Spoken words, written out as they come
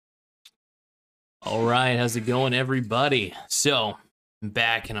All right, how's it going, everybody? So, I'm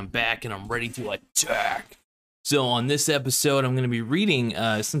back, and I'm ready to attack. So, on this episode, I'm going to be reading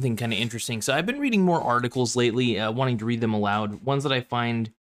something kind of interesting. So, I've been reading more articles lately, wanting to read them aloud.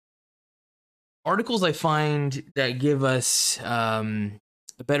 Articles I find that give us a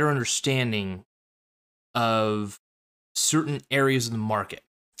better understanding of certain areas of the market.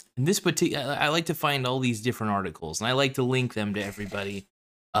 In this particular, I like to find all these different articles, and I like to link them to everybody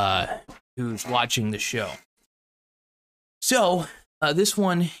who's watching the show. So, this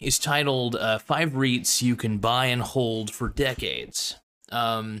one is titled 5 REITs You Can Buy and Hold for Decades.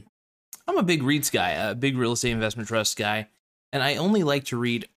 I'm a big REITs guy, a big real estate investment trust guy, and I only like to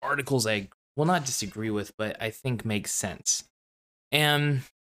read articles I will not disagree with, but I think make sense. And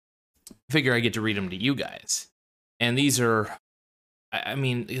I figure I get to read them to you guys. And these are, I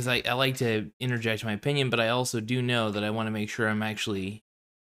mean, because I like to interject my opinion, but I also do know that I want to make sure I'm actually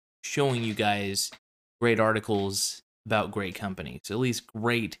showing you guys great articles about great companies, at least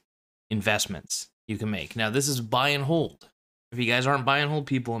great investments you can make. Now, this is buy and hold. If you guys aren't buy and hold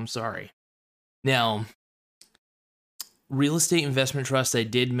people, I'm sorry. Now, real estate investment trust, I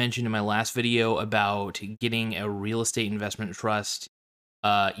did mention in my last video about getting a real estate investment trust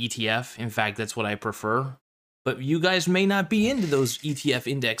ETF. In fact, that's what I prefer. But you guys may not be into those ETF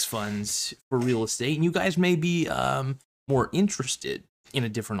index funds for real estate, and you guys may be more interested in a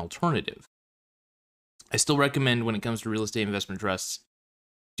different alternative. I still recommend, when it comes to real estate investment trusts,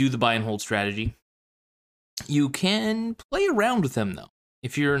 do the buy and hold strategy. You can play around with them, though.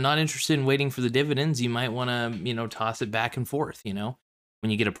 If you're not interested in waiting for the dividends, you might want to, toss it back and forth, When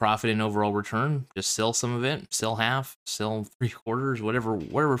you get a profit in overall return, just sell some of it, sell half, sell 3/4,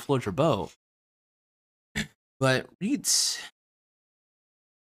 whatever floats your boat. But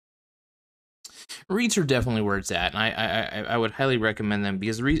REITs are definitely where it's at, and I would highly recommend them,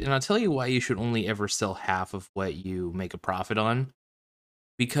 because and I'll tell you why you should only ever sell half of what you make a profit on,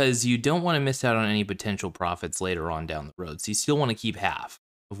 because you don't want to miss out on any potential profits later on down the road. So you still want to keep half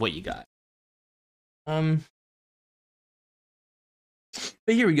of what you got. But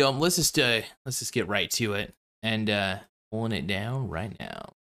here we go. Let's just get right to it and pulling it down right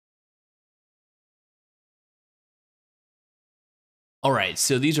now. All right,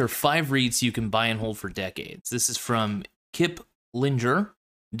 so these are 5 REITs you can buy and hold for decades. This is from kiplinger.com,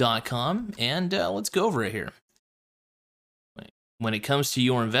 and let's go over it here. When it comes to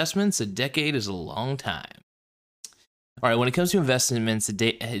your investments, a decade is a long time. All right, when it comes to investments, a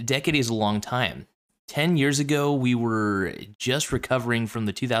decade is a long time. 10 years ago, we were just recovering from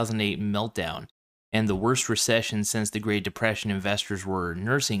the 2008 meltdown and the worst recession since the Great Depression. Investors were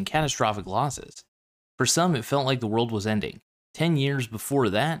nursing catastrophic losses. For some, it felt like the world was ending. 10 years before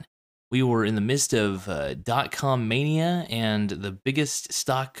that, we were in the midst of dot-com mania and the biggest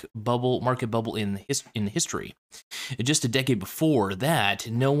market bubble in history. Just a decade before that,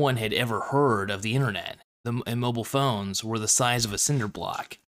 no one had ever heard of the internet, and mobile phones were the size of a cinder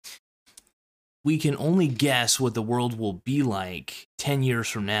block. We can only guess what the world will be like 10 years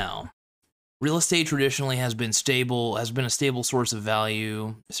from now. Real estate traditionally has been a stable store of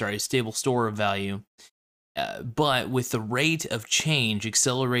value. But with the rate of change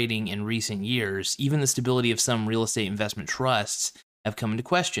accelerating in recent years, even the stability of some real estate investment trusts have come into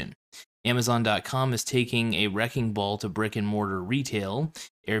question. Amazon.com is taking a wrecking ball to brick and mortar retail.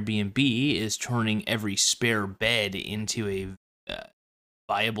 Airbnb is turning every spare bed into a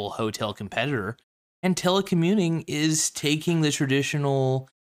viable hotel competitor. And telecommuting is taking the traditional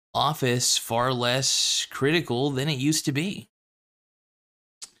office far less critical than it used to be.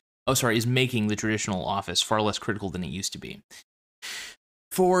 Is making the traditional office far less critical than it used to be.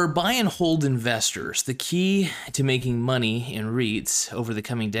 For buy and hold investors, the key to making money in REITs over the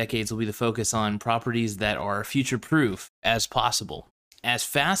coming decades will be the focus on properties that are future-proof as possible. As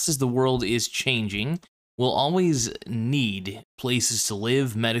fast as the world is changing, we'll always need places to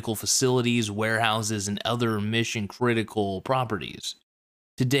live, medical facilities, warehouses, and other mission-critical properties.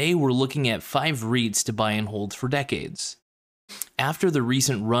 Today, we're looking at 5 REITs to buy and hold for decades. After the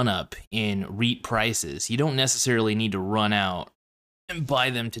recent run-up in REIT prices, you don't necessarily need to run out and buy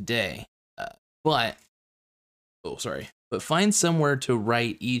them today. But find somewhere to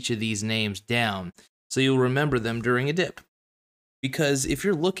write each of these names down so you'll remember them during a dip. Because if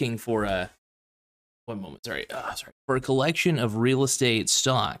you're looking for for a collection of real estate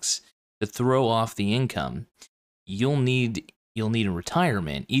stocks to throw off the income you'll need in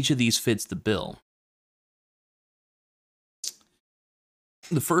retirement, each of these fits the bill.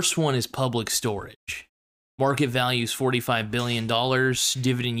 The first one is Public Storage. Market value is $45 billion.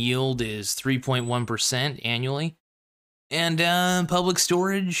 Dividend yield is 3.1% annually. And Public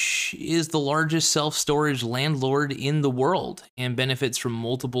Storage is the largest self-storage landlord in the world and benefits from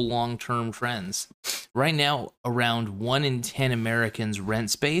multiple long-term trends. Right now, around 1 in 10 Americans rent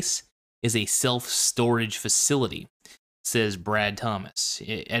space is a self-storage facility, says Brad Thomas,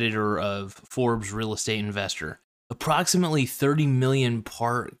 editor of Forbes Real Estate Investor. Approximately 30 million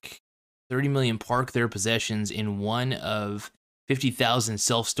park their possessions in one of 50,000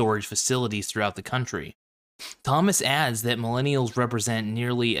 self-storage facilities throughout the country. Thomas adds that millennials represent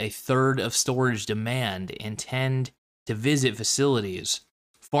nearly a third of storage demand and tend to visit facilities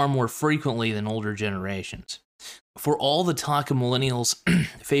far more frequently than older generations. For all the talk of millennials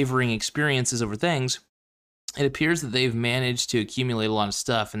favoring experiences over things, it appears that they've managed to accumulate a lot of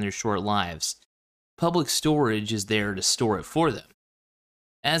stuff in their short lives. Public storage is there to store it for them.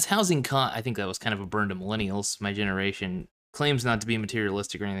 As housing I think that was kind of a burn to millennials. My generation claims not to be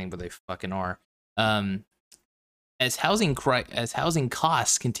materialistic or anything, but they fucking are. As housing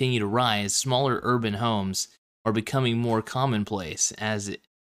costs continue to rise, smaller urban homes are becoming more commonplace, as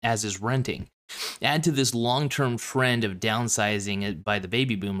is renting. Add to this long-term trend of downsizing by the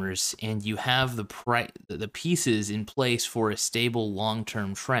baby boomers, and you have the pieces in place for a stable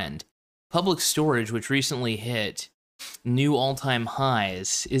long-term trend. Public storage, which recently hit new all-time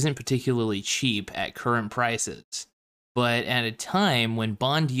highs, isn't particularly cheap at current prices, but at a time when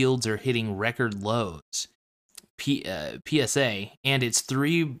bond yields are hitting record lows, PSA and its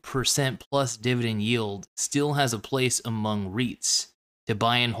 3% plus dividend yield still has a place among REITs to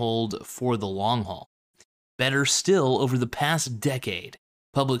buy and hold for the long haul. Better still, over the past decade,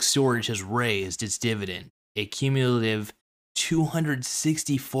 Public Storage has raised its dividend a cumulative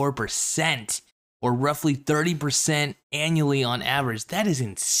 264%, or roughly 30% annually on average. That is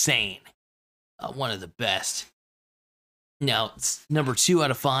insane. One of the best. Now, number 2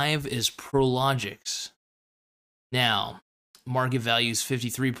 out of 5 is Prologix. Now, market value is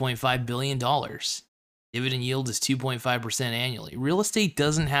 $53.5 billion. Dividend yield is 2.5% annually. Real estate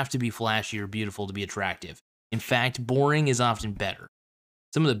doesn't have to be flashy or beautiful to be attractive. In fact, boring is often better.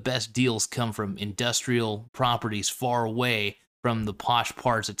 Some of the best deals come from industrial properties far away from the posh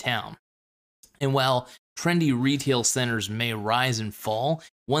parts of town. And while trendy retail centers may rise and fall,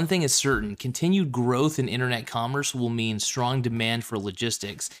 one thing is certain: continued growth in internet commerce will mean strong demand for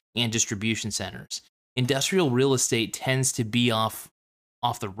logistics and distribution centers. Industrial real estate tends to be off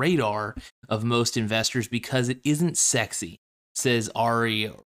the radar of most investors because it isn't sexy, says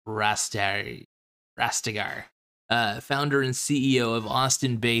Ari Rastegar, founder and CEO of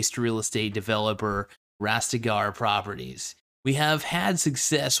Austin-based real estate developer Rastegar Properties. We have had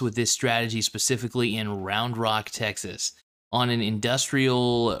success with this strategy specifically in Round Rock, Texas, on an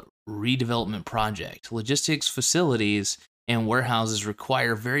industrial redevelopment project. Logistics facilities and warehouses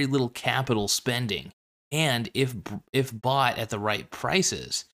require very little capital spending, and if bought at the right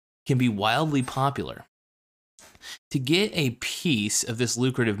prices, can be wildly popular. To get a piece of this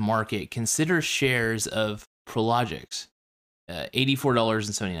lucrative market, consider shares of Prologix,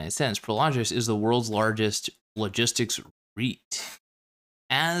 $84.79. Prologix is the world's largest logistics REIT.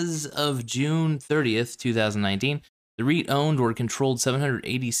 As of June 30th, 2019, the REIT owned or controlled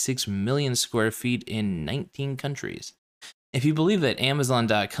 786 million square feet in 19 countries. If you believe that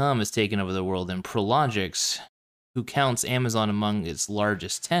Amazon.com has taken over the world, then Prologix, who counts Amazon among its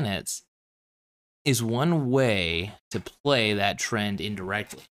largest tenants, is one way to play that trend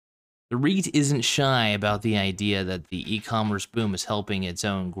indirectly. The REIT isn't shy about the idea that the e-commerce boom is helping its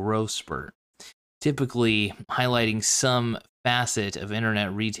own growth spurt, typically highlighting some facet of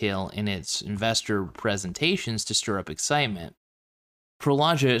internet retail in its investor presentations to stir up excitement.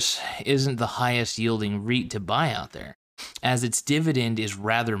 Prologix isn't the highest yielding REIT to buy out there, as its dividend is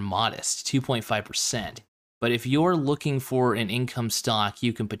rather modest, 2.5%. But if you're looking for an income stock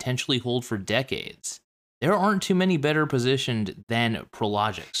you can potentially hold for decades, there aren't too many better positioned than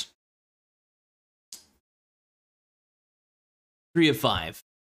Prologix. 3 of 5,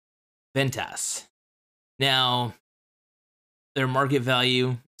 Ventas. Now, their market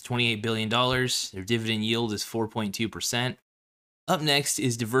value is $28 billion. Their dividend yield is 4.2%. Up next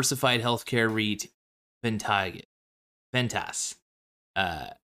is diversified healthcare REIT Ventas,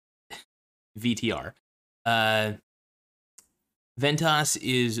 VTR. Ventas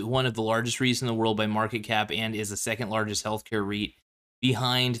is one of the largest REITs in the world by market cap and is the second largest healthcare REIT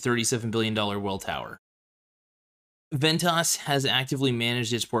behind $37 billion Welltower. Ventas has actively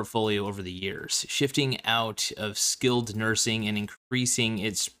managed its portfolio over the years, shifting out of skilled nursing and increasing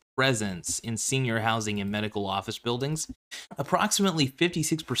its presence in senior housing and medical office buildings. Approximately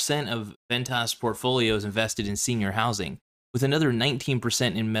 56% of Ventas' portfolio is invested in senior housing, with another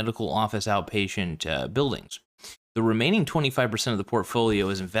 19% in medical office outpatient buildings. The remaining 25% of the portfolio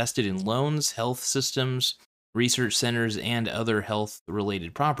is invested in loans, health systems, research centers, and other health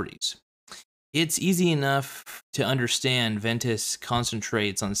related properties. It's easy enough to understand Ventus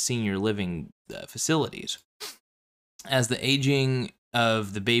concentrates on senior living facilities, as the aging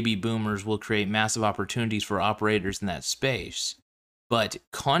of the baby boomers will create massive opportunities for operators in that space. But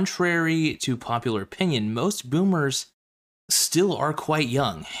contrary to popular opinion, most boomers still are quite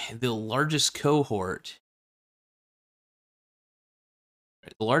young. The largest cohort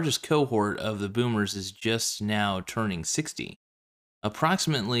of the boomers is just now turning 60.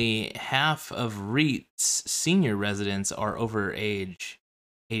 Approximately half of REITs senior residents are over age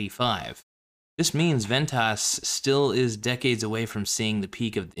 85. This means Ventas still is decades away from seeing the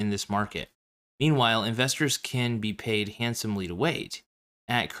peak in this market. Meanwhile, investors can be paid handsomely to wait.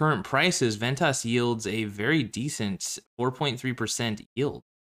 At current prices, Ventas yields a very decent 4.3% yield,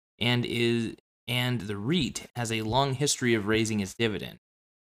 and the REIT has a long history of raising its dividend.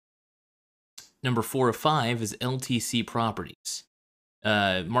 Number 4 of 5 is LTC Properties.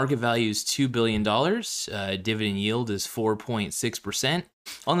 Market value is $2 billion. Dividend yield is 4.6%.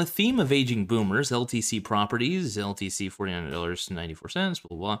 On the theme of aging boomers, LTC Properties, LTC $49.94,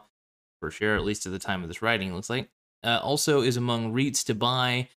 blah, blah, per share, at least at the time of this writing, it looks like, also is among REITs to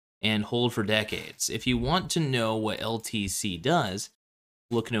buy and hold for decades. If you want to know what LTC does,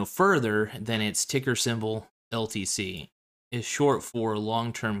 look no further than its ticker symbol, LTC, is short for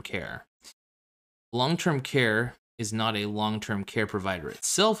long-term care. Long-term care is not a long-term care provider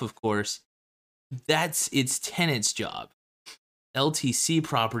itself, of course. That's its tenant's job. LTC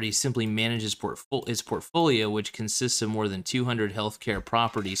Properties simply manages its portfolio, which consists of more than 200 healthcare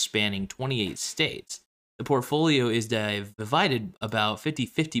properties spanning 28 states. The portfolio is divided about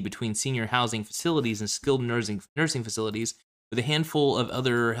 50-50 between senior housing facilities and skilled nursing facilities, with a handful of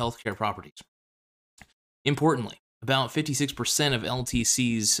other healthcare properties. Importantly, about 56% of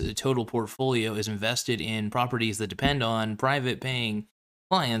LTC's total portfolio is invested in properties that depend on private paying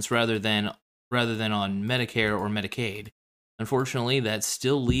clients rather than on Medicare or Medicaid. Unfortunately, that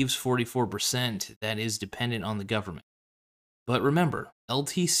still leaves 44% that is dependent on the government. But remember,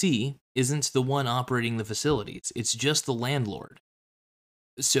 LTC isn't the one operating the facilities, it's just the landlord.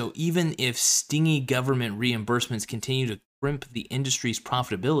 So even if stingy government reimbursements continue to crimp the industry's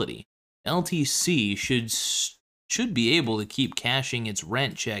profitability, LTC should be able to keep cashing its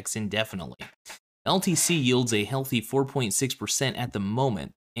rent checks indefinitely. LTC yields a healthy 4.6% at the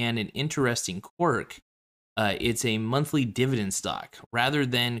moment, and an interesting quirk, it's a monthly dividend stock rather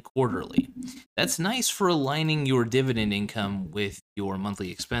than quarterly. That's nice for aligning your dividend income with your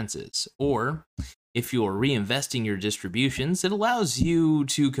monthly expenses. Or, if you're reinvesting your distributions, it allows you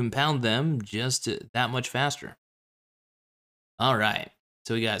to compound them just that much faster. All right,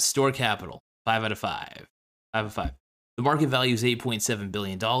 so we got Store Capital, 5 out of 5. 5 of 5. The market value is $8.7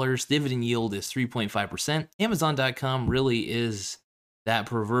 billion. Dividend yield is 3.5%. Amazon.com really is that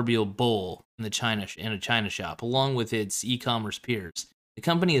proverbial bull in a China shop, along with its e-commerce peers. The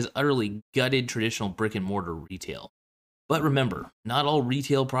company has utterly gutted traditional brick and mortar retail. But remember, not all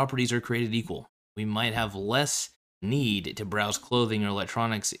retail properties are created equal. We might have less need to browse clothing or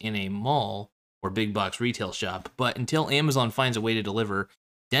electronics in a mall or big box retail shop, but until Amazon finds a way to deliver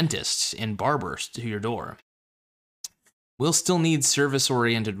dentists and barbers to your door, we'll still need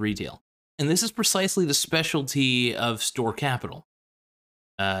service-oriented retail. And this is precisely the specialty of Store Capital.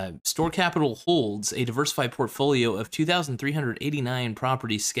 Store Capital holds a diversified portfolio of 2,389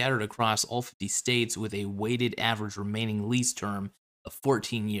 properties scattered across all 50 states with a weighted average remaining lease term of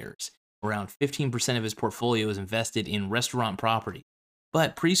 14 years. Around 15% of its portfolio is invested in restaurant property.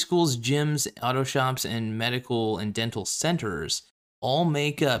 But preschools, gyms, auto shops, and medical and dental centers all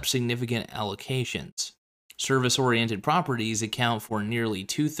make up significant allocations. Service-oriented properties account for nearly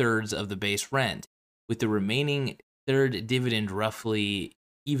 2/3 of the base rent, with the remaining third dividend roughly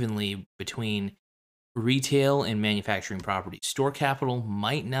evenly between retail and manufacturing properties. Store Capital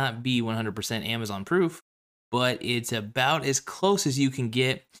might not be 100% Amazon proof, but it's about as close as you can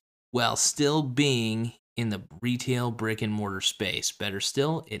get while still being in the retail brick and mortar space. Better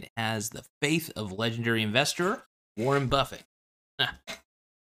still, it has the faith of legendary investor Warren Buffett.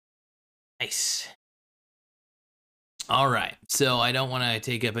 Nice. All right, so I don't want to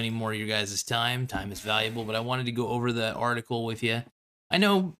take up any more of your guys' time. Time is valuable, but I wanted to go over the article with you. I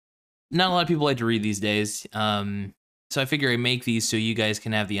know not a lot of people like to read these days, so I figure I make these so you guys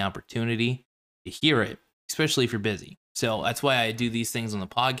can have the opportunity to hear it, especially if you're busy. So that's why I do these things on the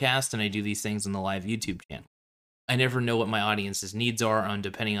podcast and I do these things on the live YouTube channel. I never know what my audience's needs are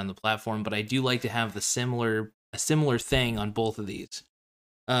depending on the platform, but I do like to have a similar thing on both of these.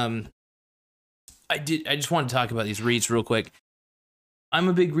 I just want to talk about these REITs real quick. I'm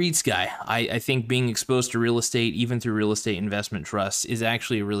a big REITs guy. I think being exposed to real estate, even through real estate investment trusts, is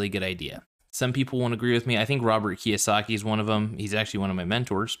actually a really good idea. Some people won't agree with me. I think Robert Kiyosaki is one of them. He's actually one of my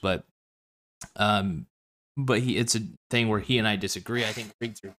mentors, but it's a thing where he and I disagree. I think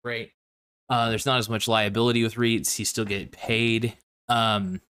REITs are great. There's not as much liability with REITs. You still get paid.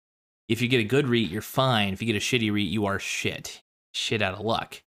 If you get a good REIT, you're fine. If you get a shitty REIT, you are shit out of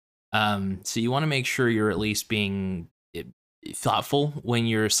luck. So you want to make sure you're at least being thoughtful when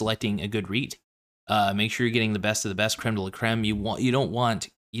you're selecting a good REIT. Make sure you're getting the best of the best, creme de la creme. You don't want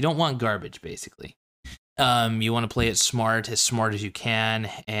garbage, basically. You want to play it smart as you can,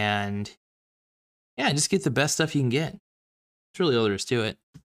 and yeah, just get the best stuff you can get. That's really all there is to it.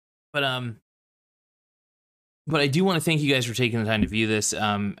 But I do want to thank you guys for taking the time to view this.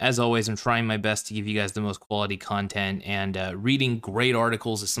 As always, I'm trying my best to give you guys the most quality content, and reading great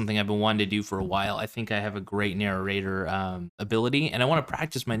articles is something I've been wanting to do for a while. I think I have a great narrator ability, and I want to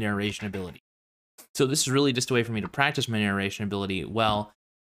practice my narration ability. So this is really just a way for me to practice my narration ability. Well,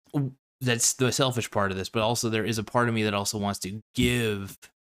 that's the selfish part of this, but also there is a part of me that also wants to give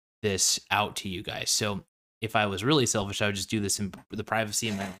this out to you guys. So if I was really selfish, I would just do this in the privacy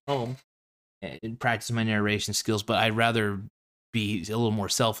of my home and practice my narration skills, but I'd rather be a little more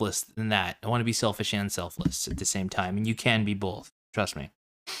selfless than that. I want to be selfish and selfless at the same time, and you can be both. Trust me.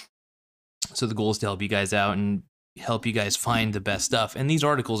 So the goal is to help you guys out and help you guys find the best stuff, and these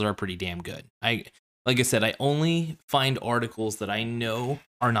articles are pretty damn good. Like I said, I only find articles that I know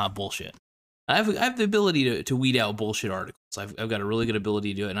are not bullshit. I have the ability to weed out bullshit articles. I've got a really good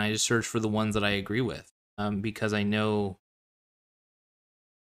ability to do it, and I just search for the ones that I agree with, because I know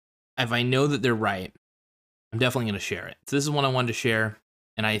if I know that they're right, I'm definitely going to share it. So this is one I wanted to share,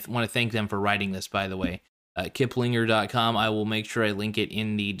 and I want to thank them for writing this, by the way. Kiplinger.com. I will make sure I link it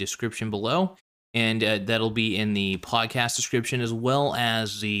in the description below, and that'll be in the podcast description as well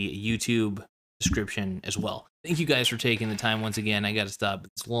as the YouTube description as well. Thank you guys for taking the time once again. I got to stop.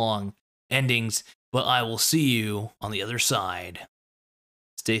 It's long endings, but I will see you on the other side.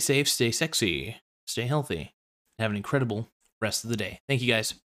 Stay safe, stay sexy, stay healthy, have an incredible rest of the day. Thank you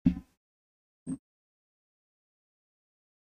guys.